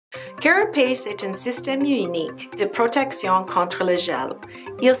CARAPACE est un système unique de protection contre le gel.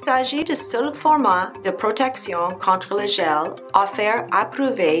 Il s'agit du seul format de protection contre le gel offert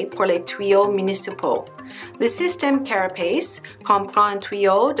approuvé pour les tuyaux municipaux. Le système CARAPACE comprend un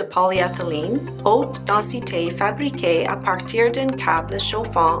tuyau de polyéthylène haute densité fabriqué à partir d'un câble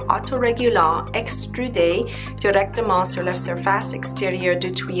chauffant autorégulant extrudé directement sur la surface extérieure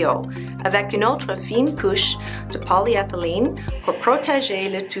du tuyau, avec une autre fine couche de polyéthylène pour protéger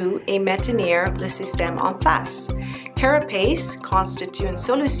le tout et maintenir le système en place. CARAPACE constitue une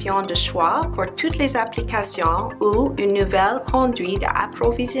solution de choix pour toutes les applications où une nouvelle conduite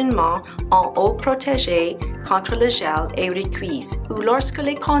d'approvisionnement en eau protégée contre le gel est requise ou lorsque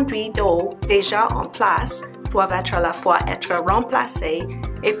les conduits d'eau déjà en place doivent à la fois être remplacés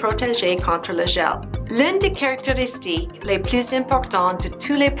et protégés contre le gel. L'une des caractéristiques les plus importantes de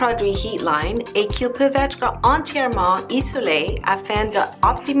tous les produits Heatline est qu'ils peuvent être entièrement isolés afin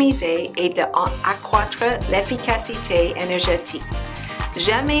d'optimiser et d'accroître l'efficacité énergétique.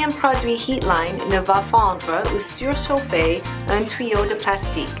 Jamais un produit Heatline ne va fondre ou surchauffer un tuyau de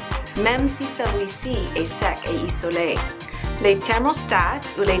plastique, même si celui-ci est sec et isolé. Les thermostats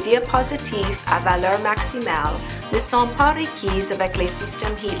ou les dispositifs à valeur maximale ne sont pas requis avec les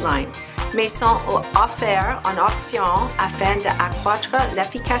systèmes Heatline, mais sont offerts en option afin d'accroître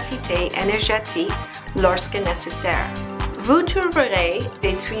l'efficacité énergétique lorsque nécessaire. Vous trouverez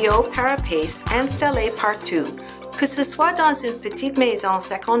des tuyaux CARAPACE installés partout, que ce soit dans une petite maison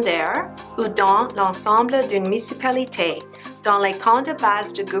secondaire ou dans l'ensemble d'une municipalité, dans les camps de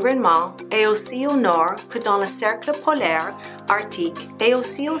base du gouvernement et aussi au nord que dans le cercle polaire, arctique et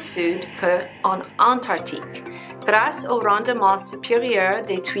aussi au sud qu'en Antarctique. Grâce au rendement supérieur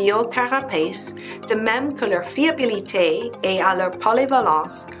des tuyaux CARAPACE, de même que leur fiabilité et à leur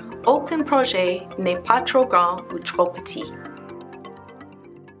polyvalence, aucun projet n'est pas trop grand ou trop petit.